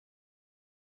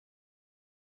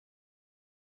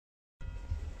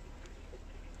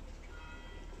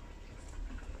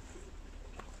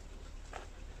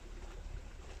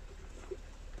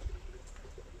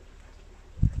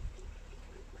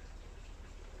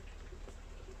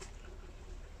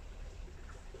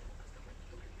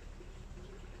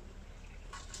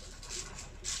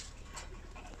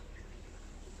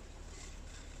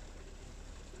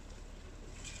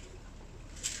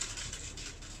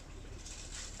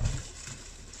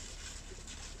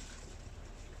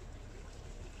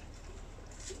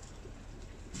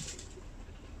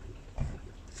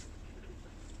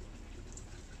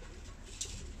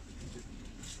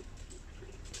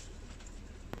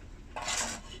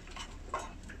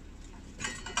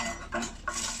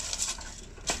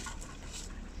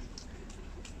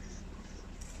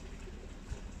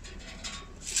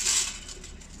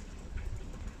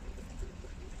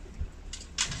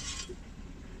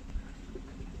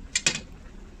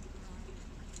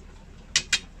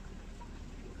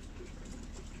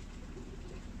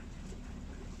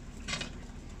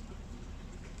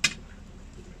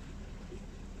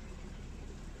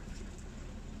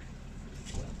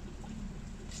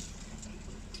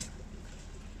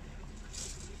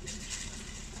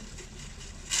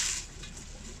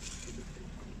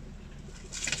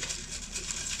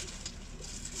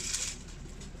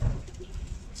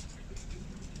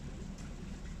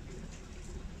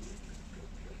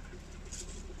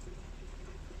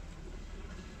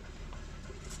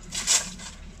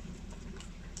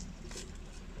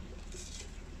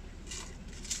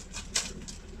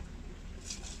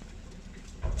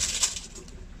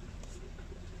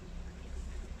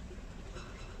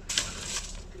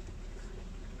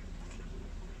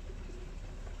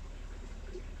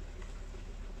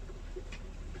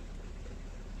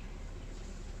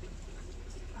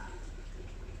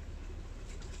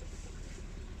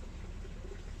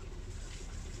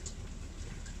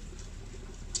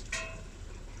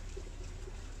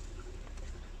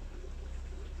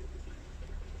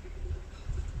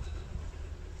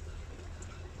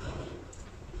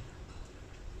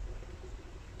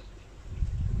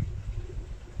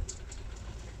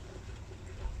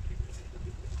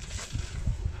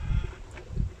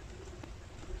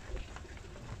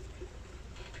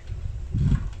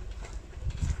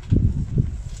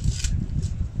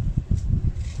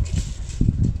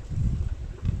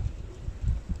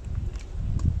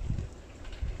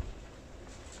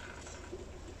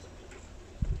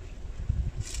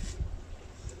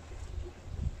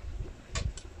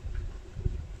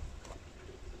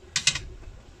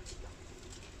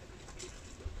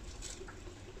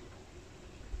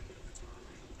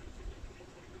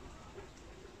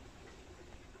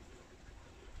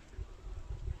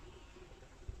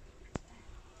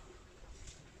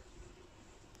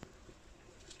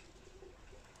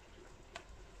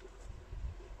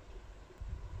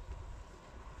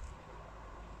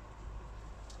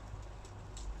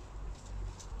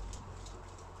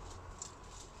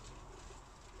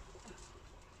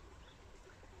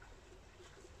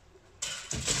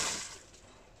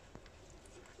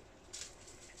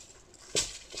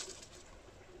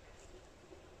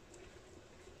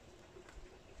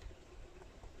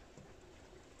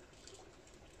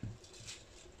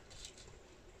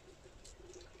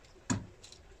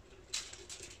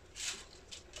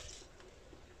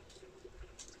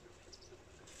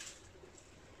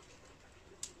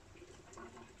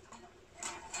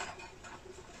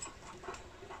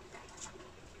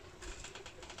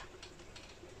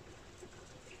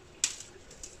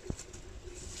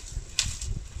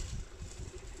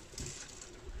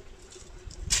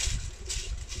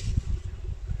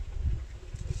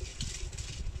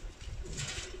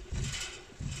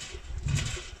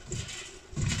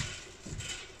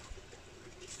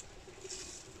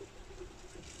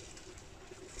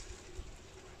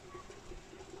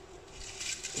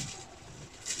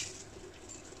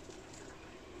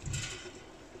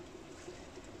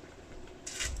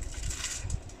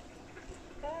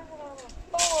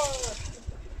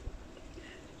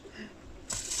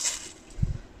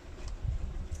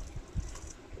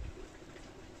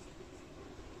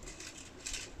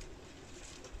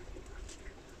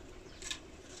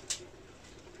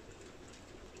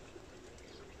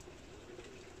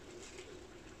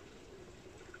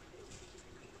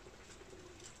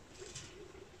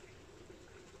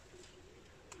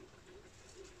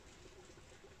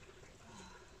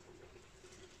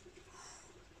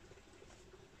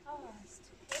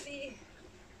see.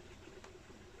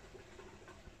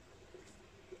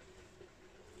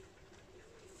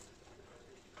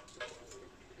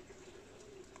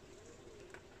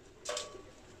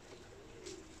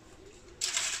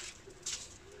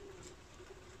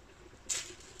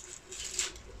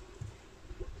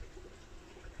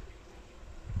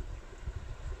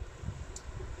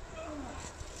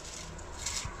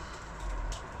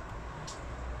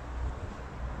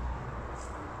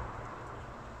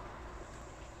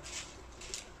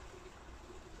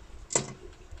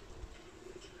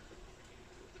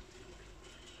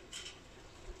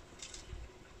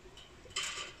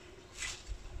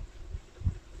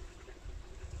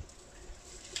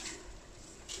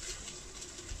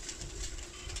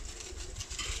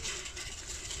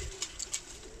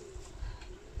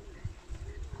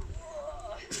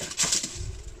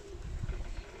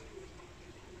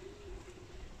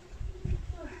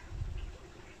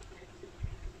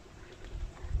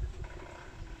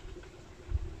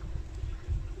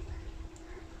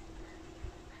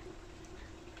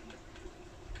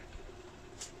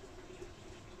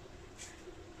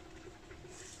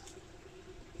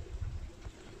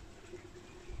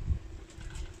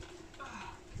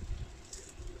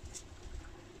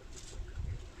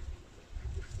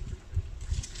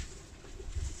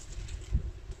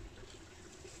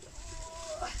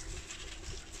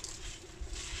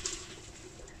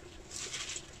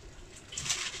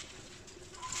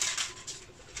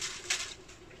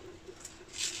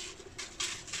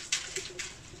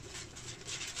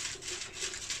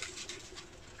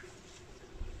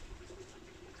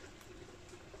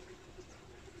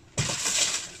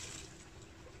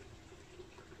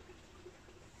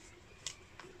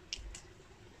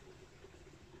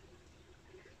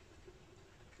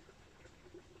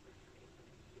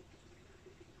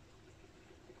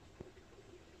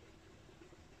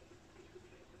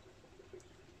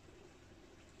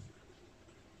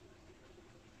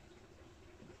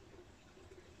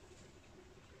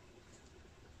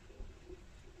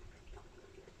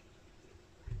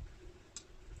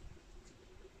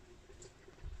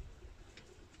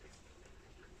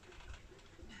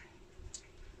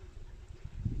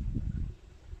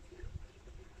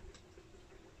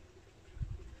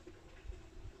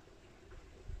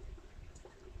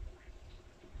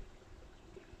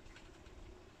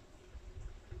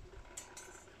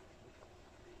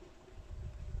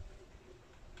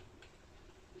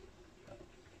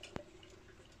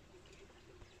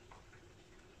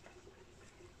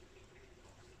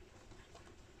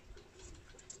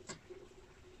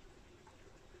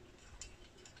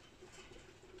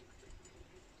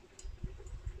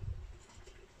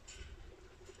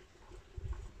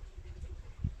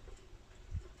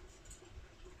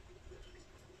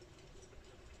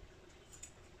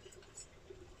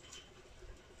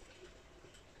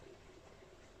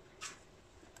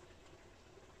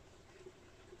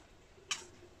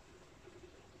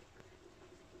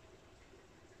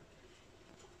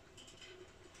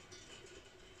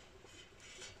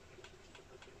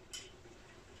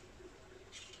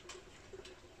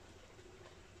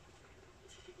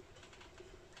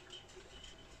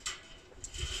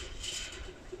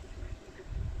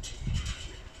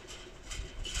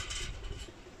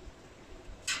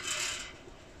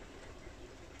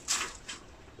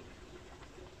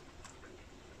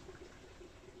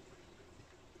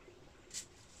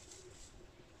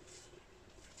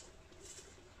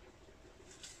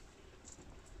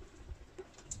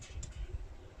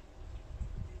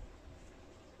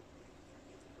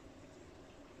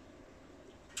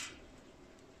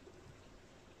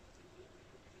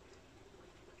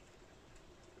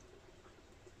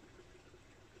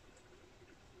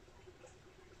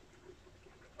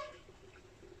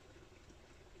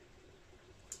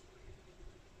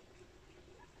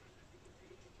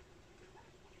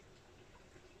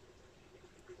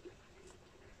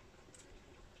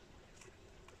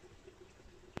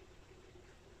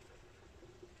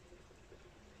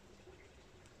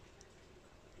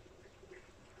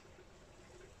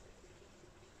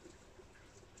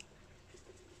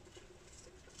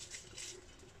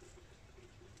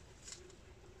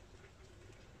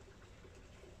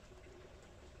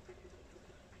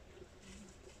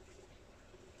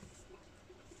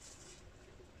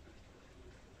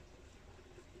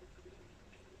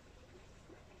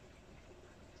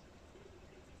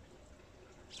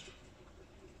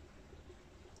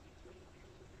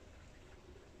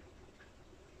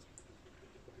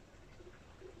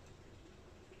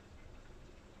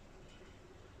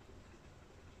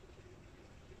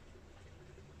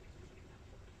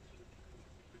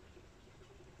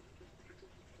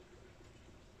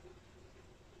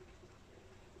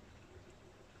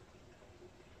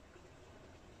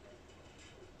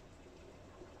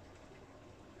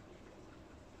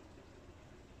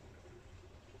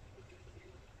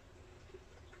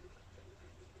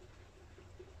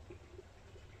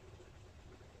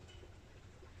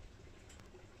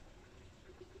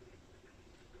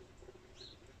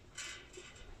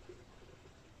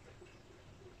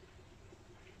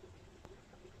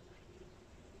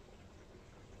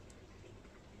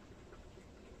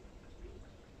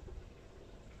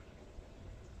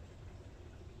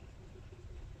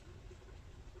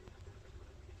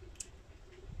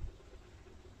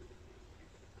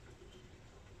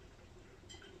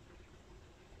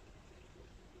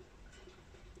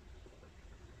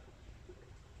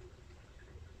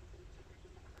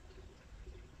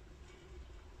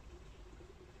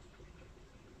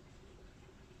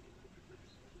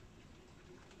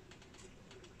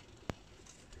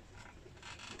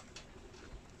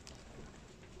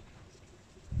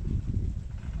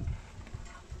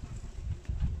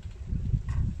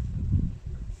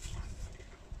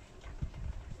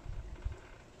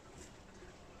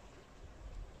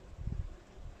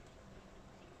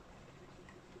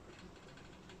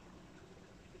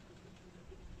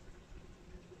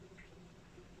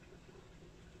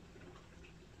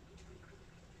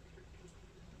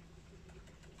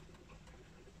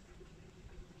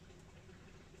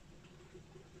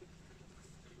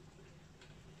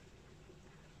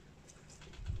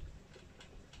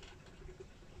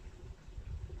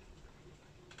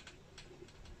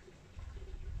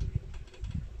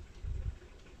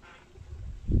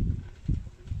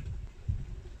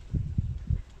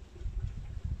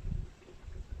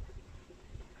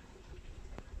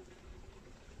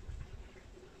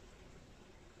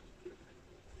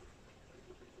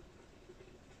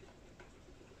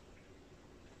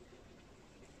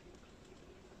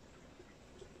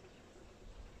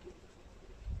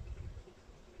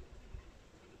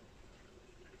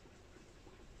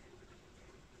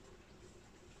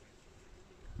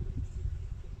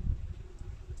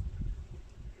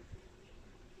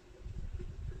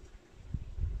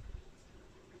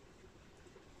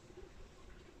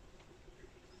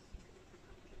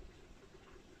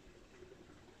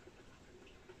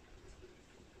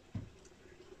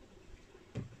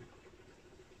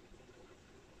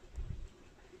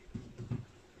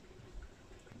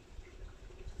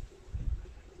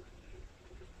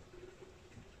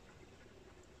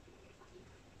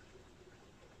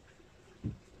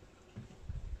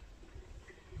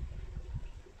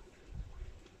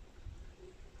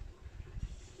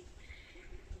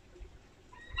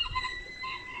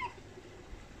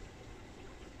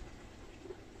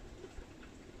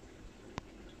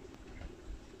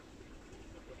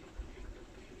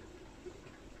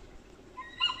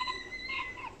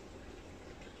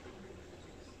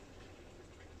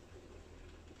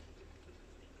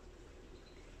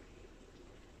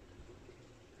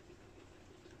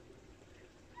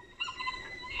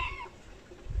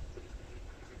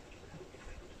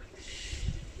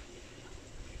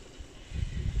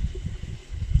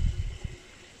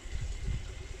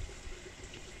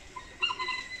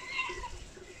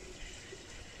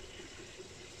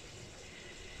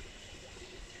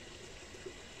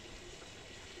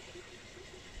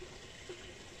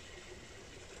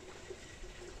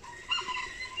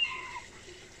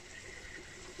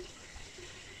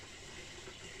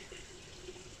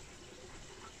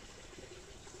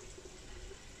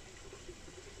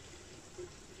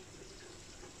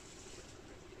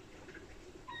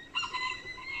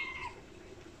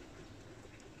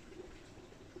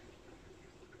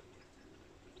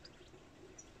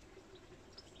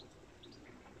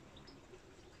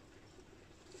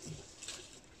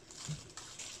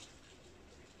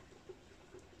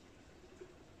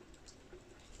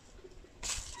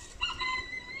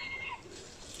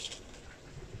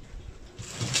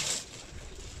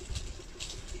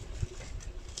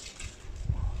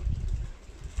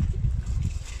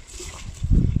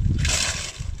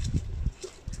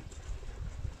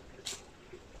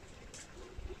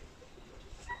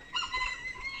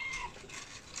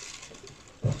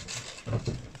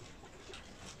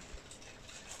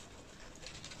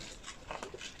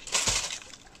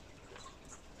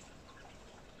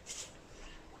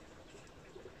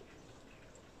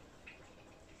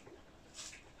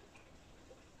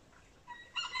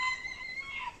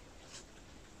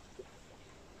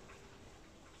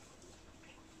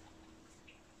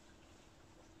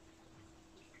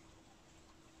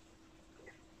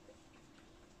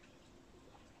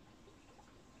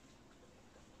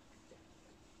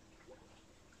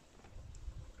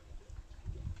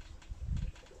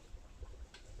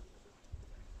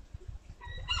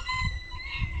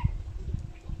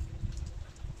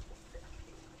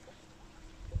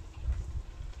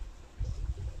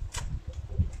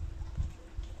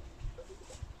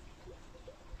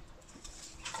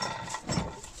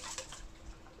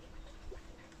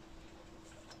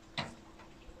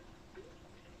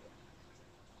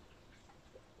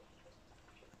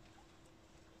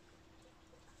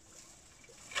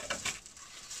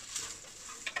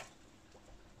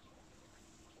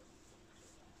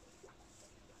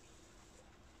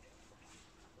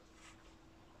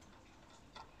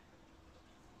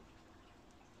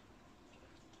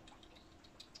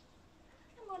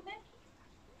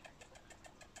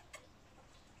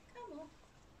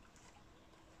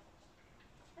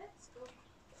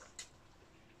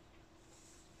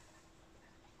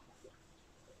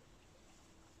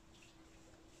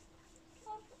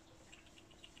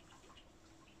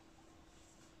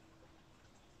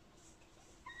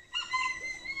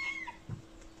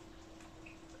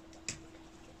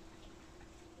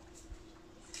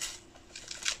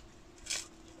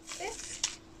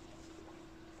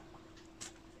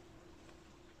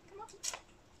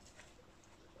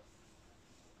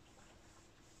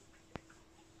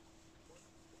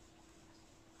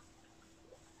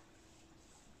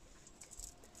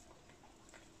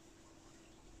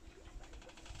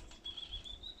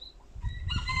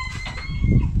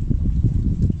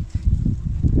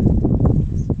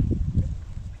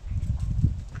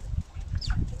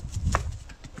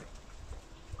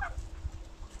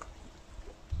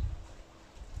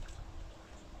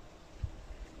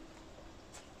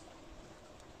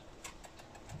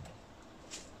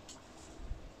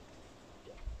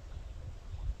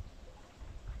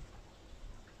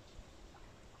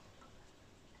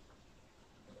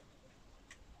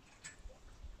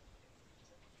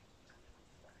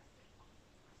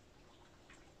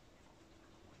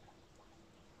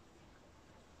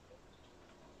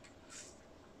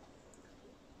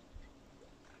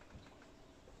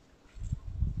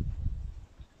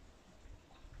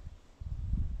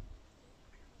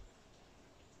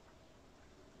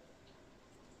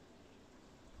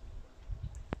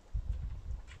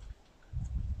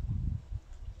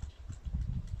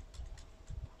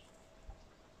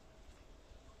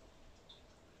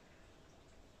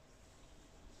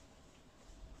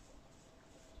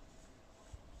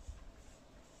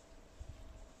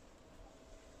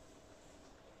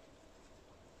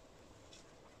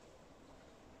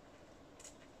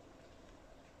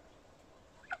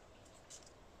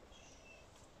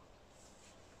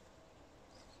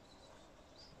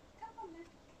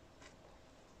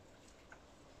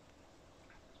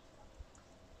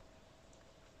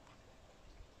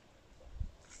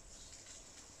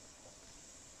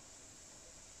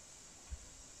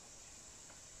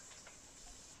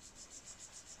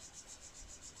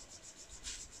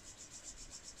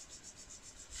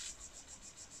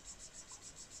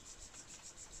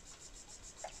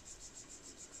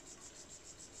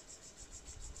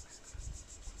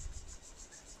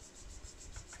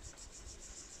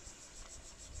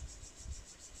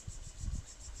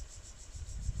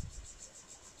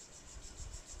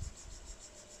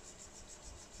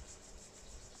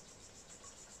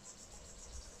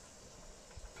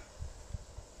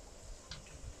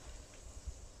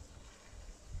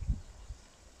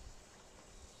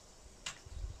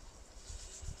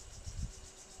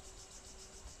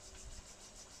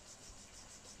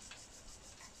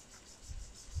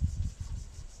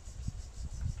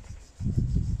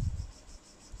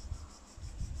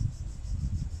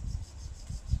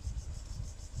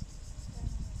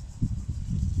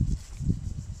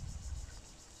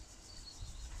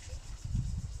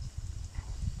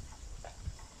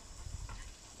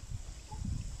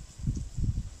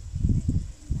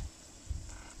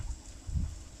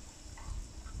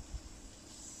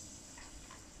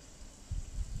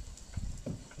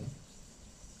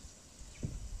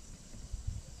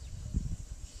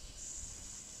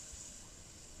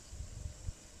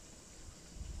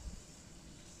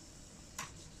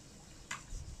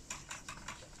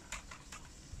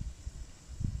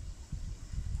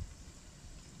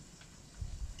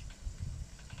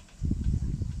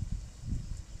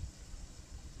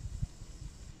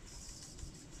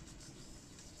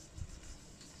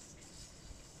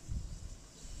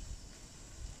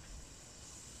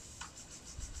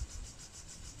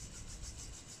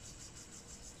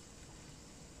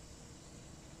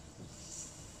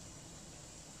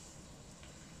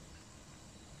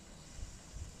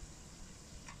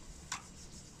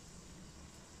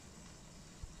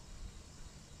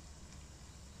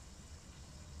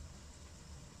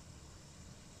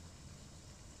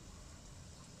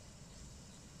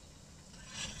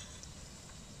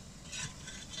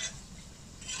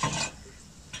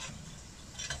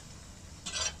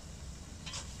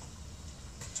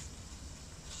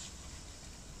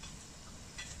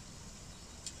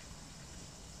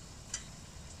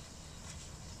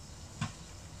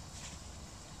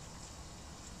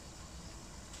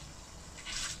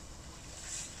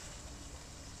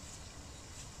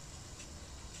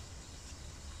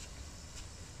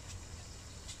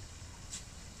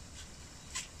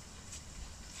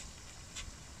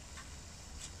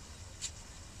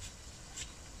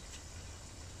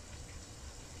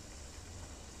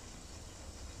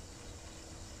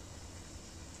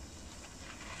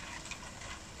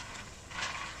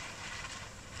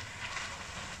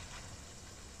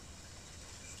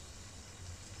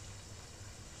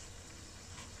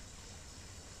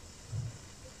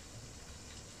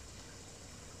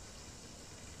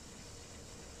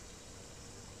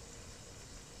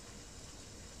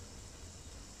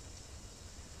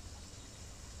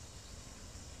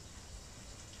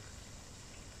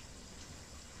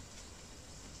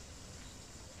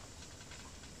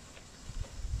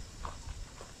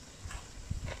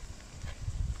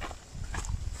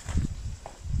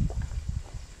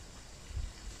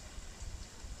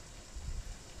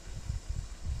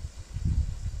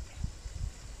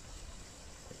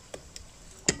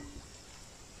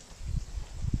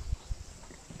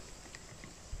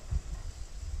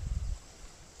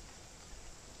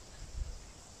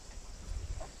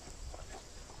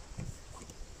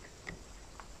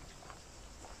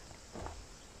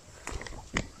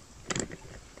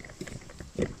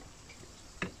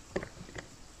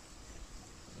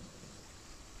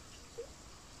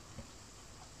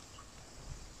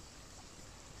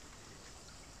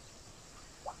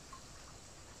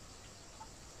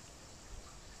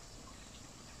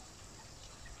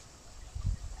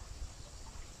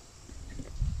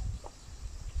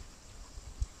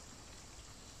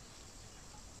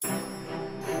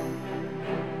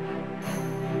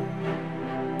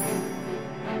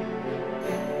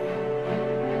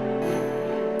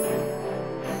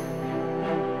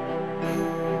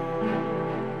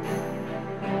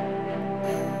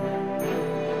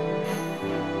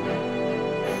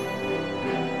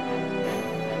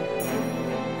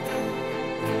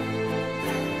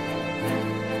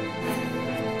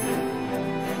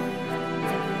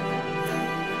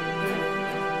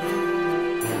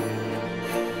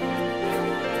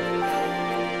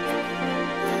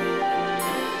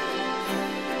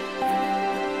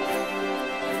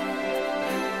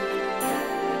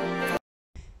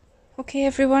 Okay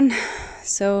everyone,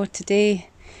 so today,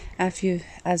 as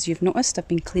you've noticed, I've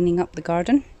been cleaning up the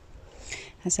garden,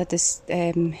 as I just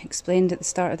explained at the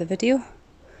start of the video.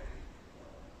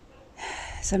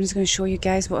 So I'm just going to show you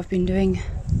guys what I've been doing.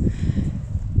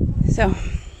 So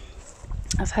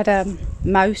I've had a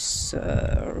mouse,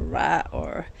 or a rat,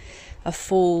 or a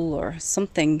foal, or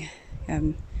something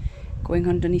going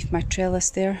underneath my trellis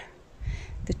there.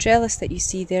 The trellis that you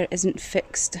see there isn't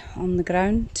fixed on the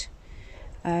ground.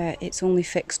 It's only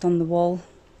fixed on the wall,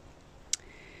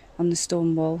 on the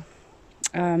stone wall.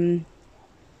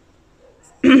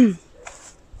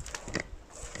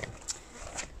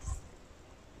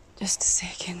 Just a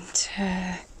second.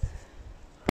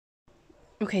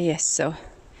 Okay, yes. So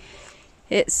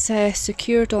it's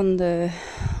secured on the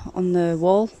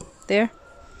wall there,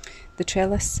 the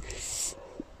trellis.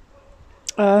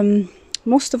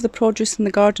 Most of the produce in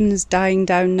the garden is dying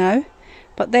down now,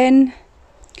 but then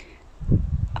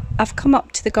I've come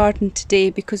up to the garden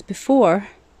today because before,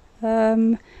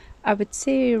 I would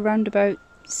say around about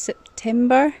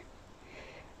September,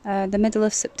 the middle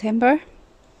of September,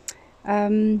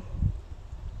 the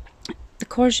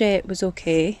courgette was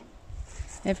okay.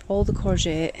 All the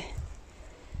courgette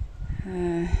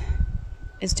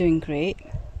is doing great.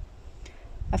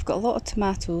 I've got a lot of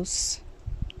tomatoes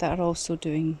that are also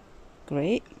doing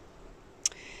great.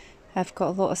 I've got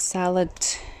a lot of salad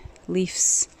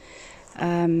leaves,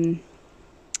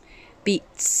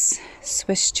 beets,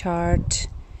 Swiss chard,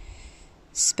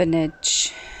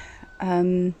 spinach.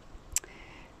 I've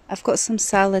got some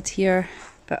salad here,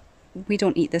 but we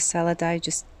don't eat this salad. I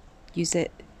just use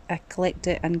it, I collect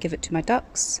it and give it to my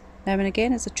ducks now and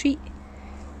again as a treat.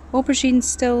 Aubergine's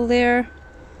still there.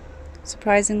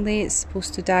 Surprisingly, it's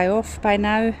supposed to die off by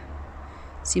now.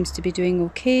 Seems to be doing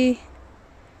okay.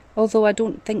 Although I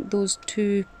don't think those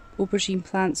two aubergine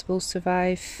plants will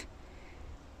survive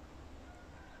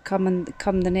come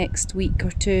the next week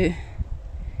or two.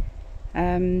 So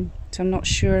I'm not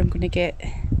sure I'm going to get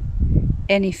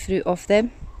any fruit off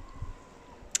them.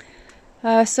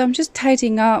 So I'm just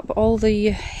tidying up all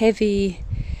the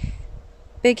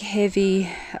big heavy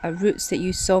roots that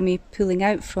you saw me pulling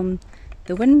out from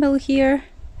the windmill here.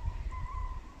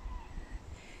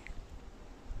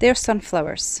 They're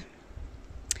sunflowers.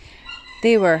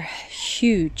 They were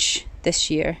huge this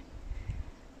year.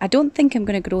 I don't think I'm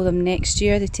going to grow them next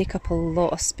year. They take up a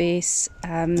lot of space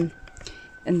in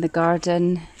the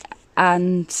garden,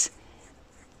 and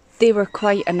they were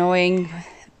quite annoying.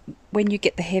 When you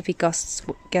get the heavy gust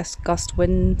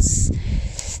winds,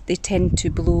 they tend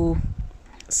to blow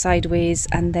sideways,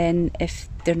 and then if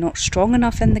they're not strong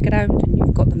enough in the ground and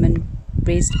you've got them in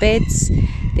raised beds,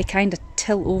 they kind of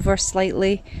tilt over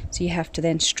slightly, so you have to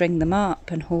then string them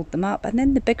up and hold them up, and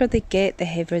then the bigger they get, the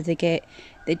heavier they get.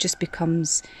 It just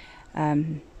becomes,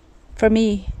 for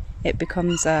me, it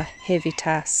becomes a heavy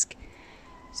task.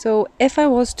 So if I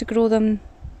was to grow them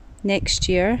next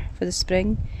year for the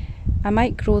spring, I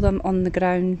might grow them on the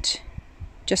ground,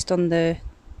 just on the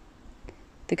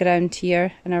ground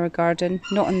here in our garden,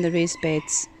 not in the raised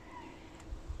beds.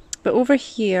 But over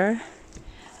here,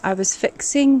 I was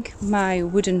fixing my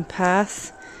wooden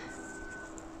path.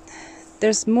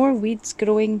 There's more weeds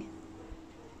growing.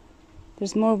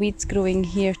 There's more weeds growing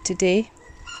here today.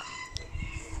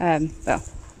 Well,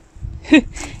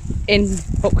 in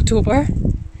October,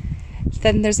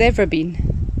 than there's ever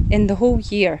been in the whole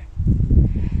year.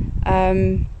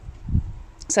 So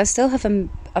I still have a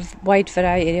wide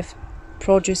variety of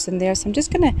produce in there. So I'm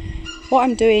just what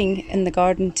I'm doing in the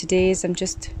garden today is I'm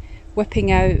just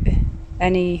whipping out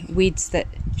any weeds that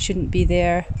shouldn't be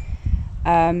there,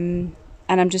 and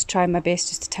I'm just trying my best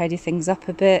just to tidy things up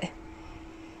a bit.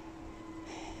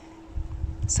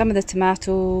 Some of the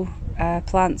tomato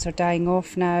plants are dying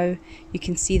off now. You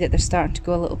can see that they're starting to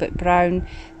go a little bit brown.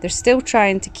 They're still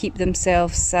trying to keep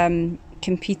themselves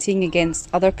competing against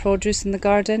other produce in the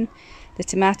garden. The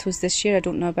tomatoes this year, I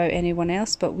don't know about anyone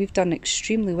else, but we've done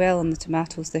extremely well on the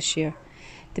tomatoes this year.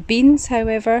 The beans,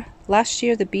 however, last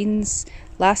year the beans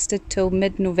lasted till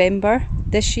mid-November.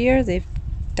 This year they've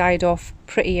died off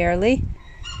pretty early.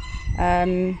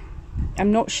 I'm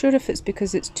not sure if it's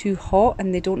because it's too hot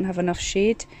and they don't have enough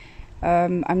shade.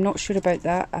 I'm not sure about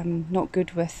that. I'm not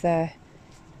good with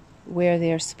where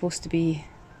they're supposed to be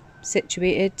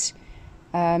situated.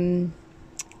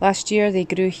 Last year they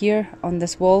grew here on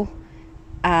this wall,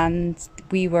 and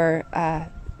we were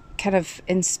kind of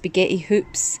in spaghetti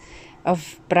hoops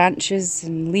of branches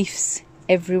and leaves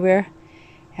everywhere.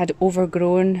 Had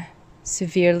overgrown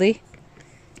severely.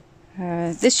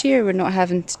 This year we're not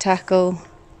having to tackle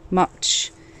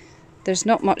much. There's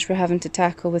not much we're having to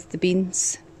tackle with the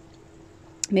beans.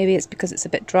 Maybe it's because it's a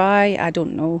bit dry, I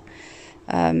don't know.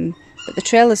 But the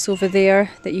trellis over there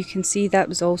that you can see,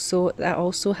 that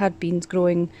also had beans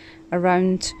growing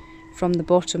around from the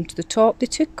bottom to the top. They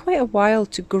took quite a while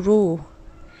to grow,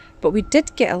 but we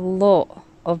did get a lot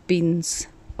of beans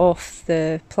off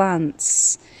the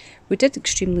plants. We did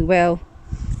extremely well.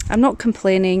 I'm not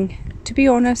complaining. To be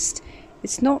honest,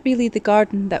 it's not really the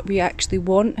garden that we actually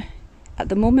want. At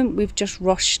the moment, we've just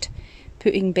rushed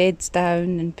putting beds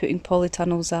down and putting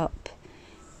polytunnels up.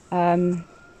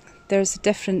 There's a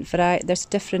different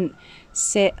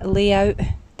set layout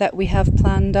that we have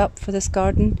planned up for this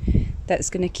garden that's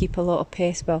going to keep a lot of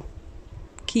pests, well,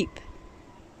 keep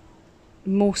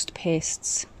most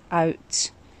pests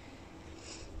out.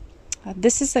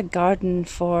 This is a garden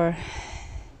for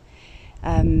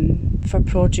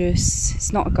produce.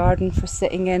 It's not a garden for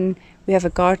sitting in. We have a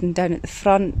garden down at the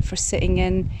front for sitting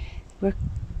in. We're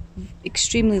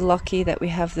extremely lucky that we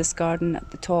have this garden at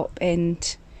the top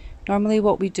end. Normally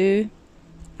what we do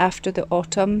after the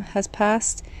autumn has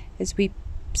passed is we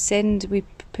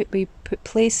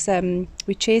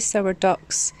chase our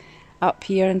ducks up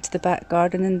here into the back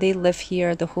garden, and they live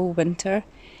here the whole winter,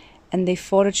 and they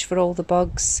forage for all the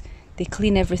bugs, they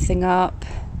clean everything up,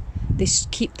 they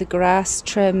keep the grass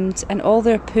trimmed, and all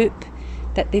their poop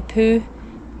that they poo,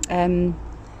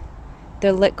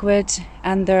 their liquid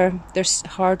and their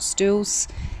hard stools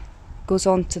goes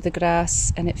onto the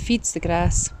grass, and it feeds the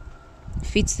grass,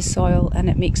 feeds the soil, and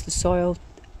it makes the soil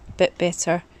a bit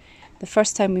better. The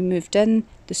first time we moved in,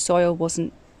 the soil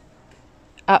wasn't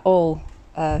at all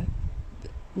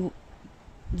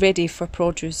ready for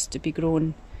produce to be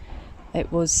grown.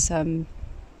 It was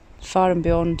far and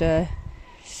beyond, it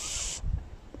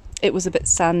was a bit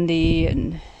sandy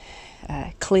and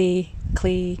clay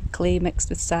mixed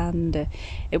with sand.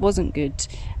 It wasn't good.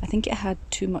 I think it had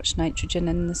too much nitrogen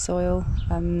in the soil,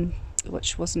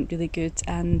 which wasn't really good,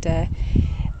 and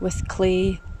with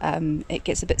clay it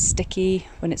gets a bit sticky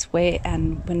when it's wet,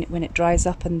 and when it dries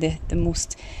up in the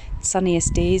most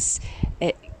sunniest days,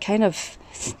 it kind of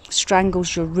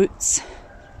strangles your roots,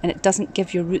 and it doesn't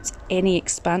give your roots any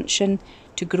expansion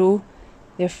to grow.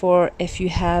 Therefore, if you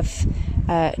have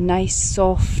nice,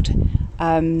 soft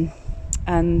and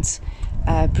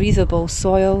breathable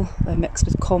soil mixed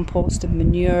with compost and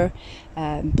manure,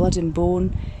 blood and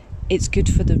bone, it's good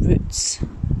for the roots.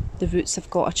 The roots have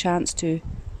got a chance to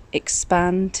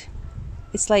expand.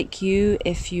 It's like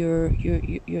if you're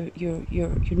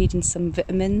needing some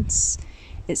vitamins.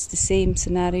 It's the same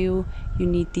scenario. You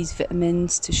need these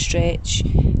vitamins to stretch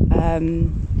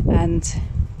and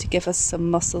to give us some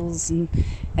muscles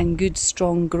and good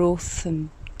strong growth and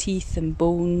teeth and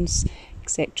bones,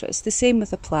 etc. It's the same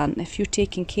with a plant. If you're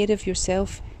taking care of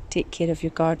yourself, take care of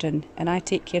your garden. And I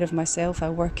take care of myself. I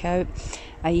work out,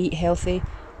 I eat healthy.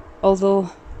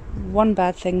 Although one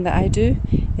bad thing that I do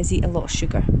is eat a lot of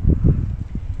sugar.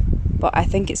 But I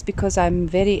think it's because I'm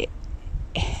very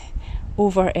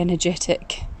over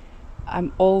energetic.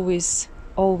 I'm always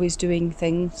doing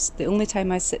things. The only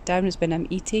time I sit down is when I'm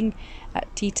eating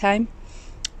at tea time.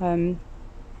 I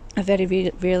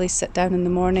very rarely sit down in the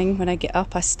morning. When I get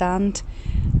up, I stand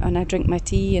and I drink my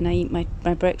tea and I eat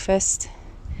my breakfast.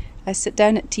 I sit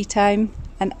down at tea time,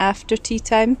 and after tea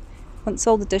time, once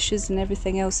all the dishes and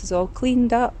everything else is all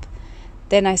cleaned up,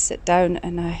 then I sit down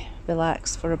and I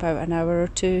relax for about an hour or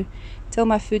two till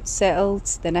my food's settled.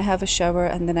 Then I have a shower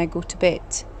and then I go to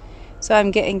bed. So I'm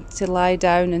getting to lie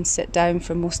down and sit down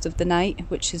for most of the night,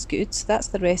 which is good. So that's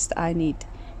the rest that I need.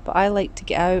 But I like to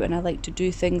get out and I like to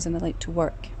do things and I like to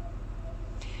work.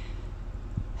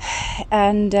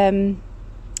 And the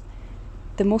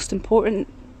most important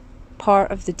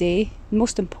part of the day, the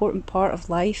most important part of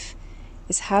life,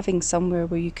 is having somewhere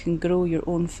where you can grow your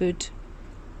own food.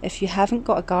 If you haven't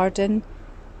got a garden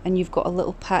and you've got a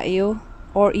little patio,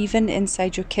 or even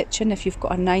inside your kitchen, if you've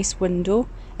got a nice window,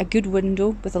 a good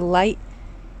window with a light,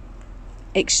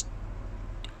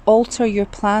 alter your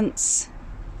plants,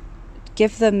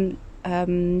 give them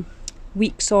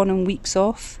weeks on and weeks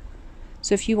off.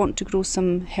 So if you want to grow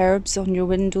some herbs on your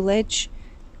window ledge,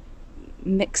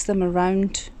 mix them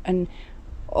around and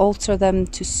alter them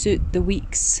to suit the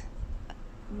weeks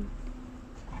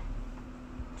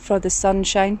for the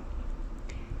sunshine.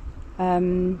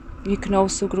 You can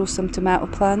also grow some tomato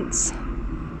plants.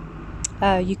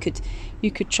 You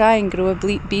could try and grow a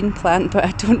bean plant, but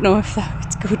I don't know if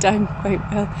that would go down quite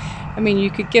well. I mean, you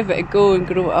could give it a go and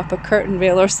grow it up a curtain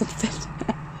rail or something.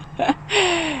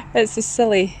 It's a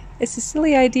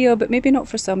silly idea, but maybe not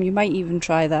for some. You might even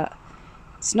try that.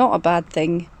 It's not a bad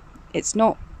thing. It's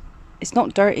not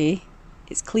dirty.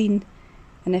 It's clean,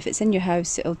 and if it's in your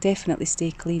house, it'll definitely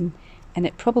stay clean. and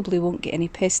it probably won't get any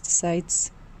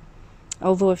pesticides.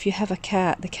 Although if you have a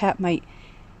cat, the cat might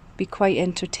be quite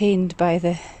entertained by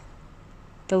the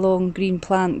long green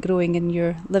plant growing in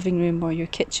your living room or your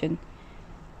kitchen.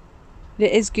 But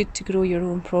it is good to grow your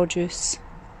own produce.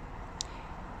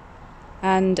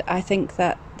 And I think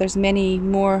that there's many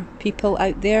more people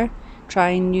out there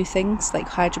trying new things like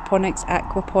hydroponics,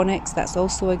 aquaponics. That's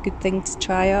also a good thing to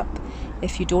try up.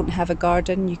 If you don't have a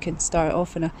garden, you can start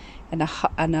off in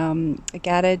a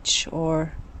garage,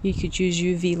 or you could use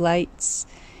UV lights,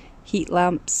 heat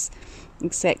lamps,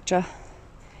 etc.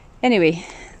 Anyway,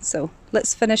 so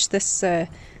let's finish this.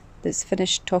 Let's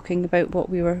finish talking about what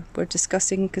we're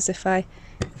discussing, because if I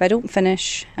don't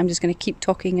finish, I'm just going to keep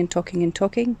talking and talking and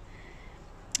talking.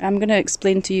 I'm going to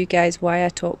explain to you guys why I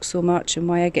talk so much and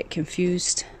why I get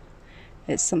confused.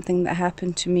 It's something that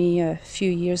happened to me a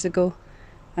few years ago.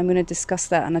 I'm going to discuss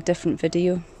that in a different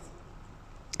video,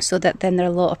 so that then there are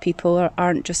a lot of people who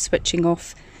aren't just switching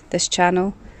off this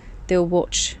channel. They'll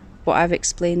watch what I've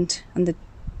explained in the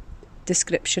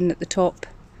description at the top.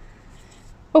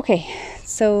 Okay,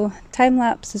 so time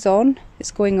lapse is on.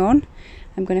 It's going on.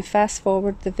 I'm going to fast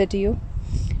forward the video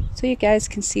so you guys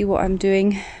can see what I'm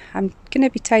doing. I'm going to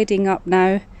be tidying up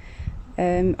now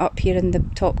up here in the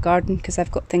top garden, because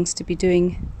I've got things to be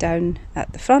doing down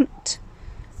at the front.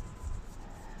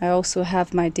 I also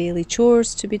have my daily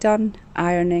chores to be done,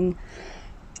 ironing,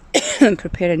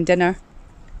 preparing dinner,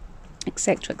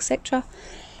 etc, etc.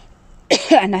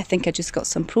 And I think I just got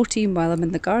some protein while I'm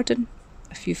in the garden,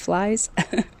 a few flies.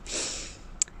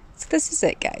 So this is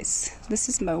it, guys. This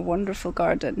is my wonderful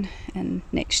garden, and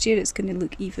next year it's going to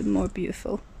look even more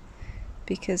beautiful,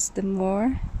 because the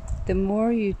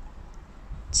more you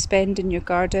spend in your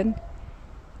garden,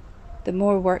 the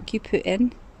more work you put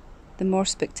in, the more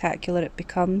spectacular it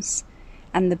becomes,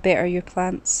 and the better your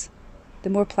plants. The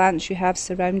more plants you have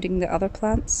surrounding the other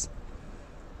plants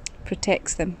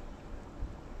protects them.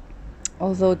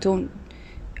 Although don't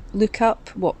look up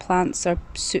what plants are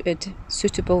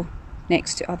suitable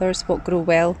next to others, what grow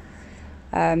well.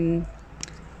 I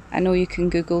know you can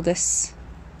Google this,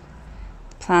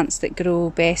 plants that grow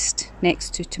best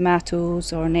next to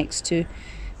tomatoes or next to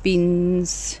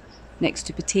beans, next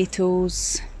to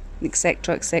potatoes,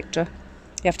 etc, etc.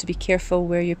 You have to be careful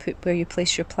where you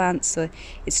place your plants. So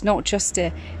it's not just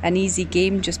an easy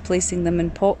game just placing them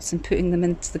in pots and putting them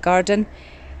into the garden.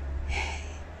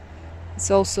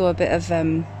 It's also a bit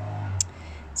of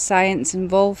science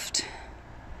involved.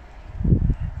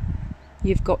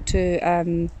 You've got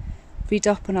to read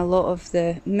up on a lot of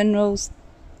the minerals,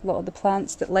 a lot of the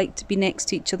plants that like to be next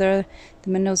to each other, the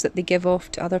minerals that they give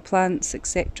off to other plants,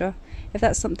 etc. If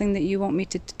that's something that you want me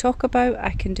to talk about,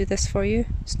 I can do this for you.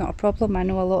 It's not a problem. I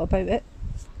know a lot about it.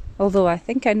 Although I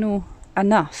think I know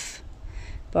enough,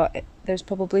 but there's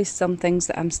probably some things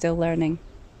that I'm still learning.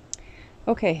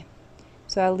 Okay,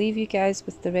 so I'll leave you guys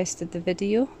with the rest of the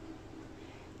video,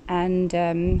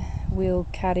 and we'll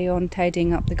carry on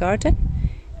tidying up the garden,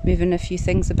 moving a few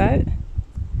things about.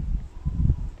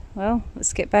 Well,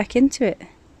 let's get back into it.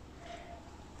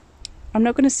 I'm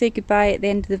not going to say goodbye at the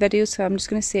end of the video, so I'm just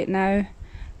going to say it now.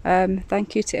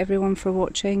 Thank you to everyone for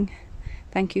watching.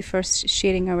 Thank you for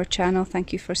sharing our channel.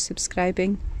 Thank you for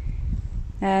subscribing.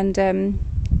 And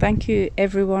thank you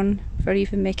everyone for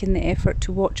even making the effort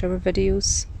to watch our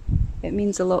videos. It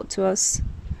means a lot to us.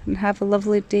 And have a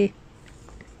lovely day.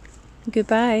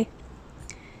 Goodbye.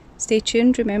 Stay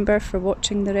tuned, remember, for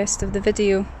watching the rest of the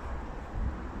video.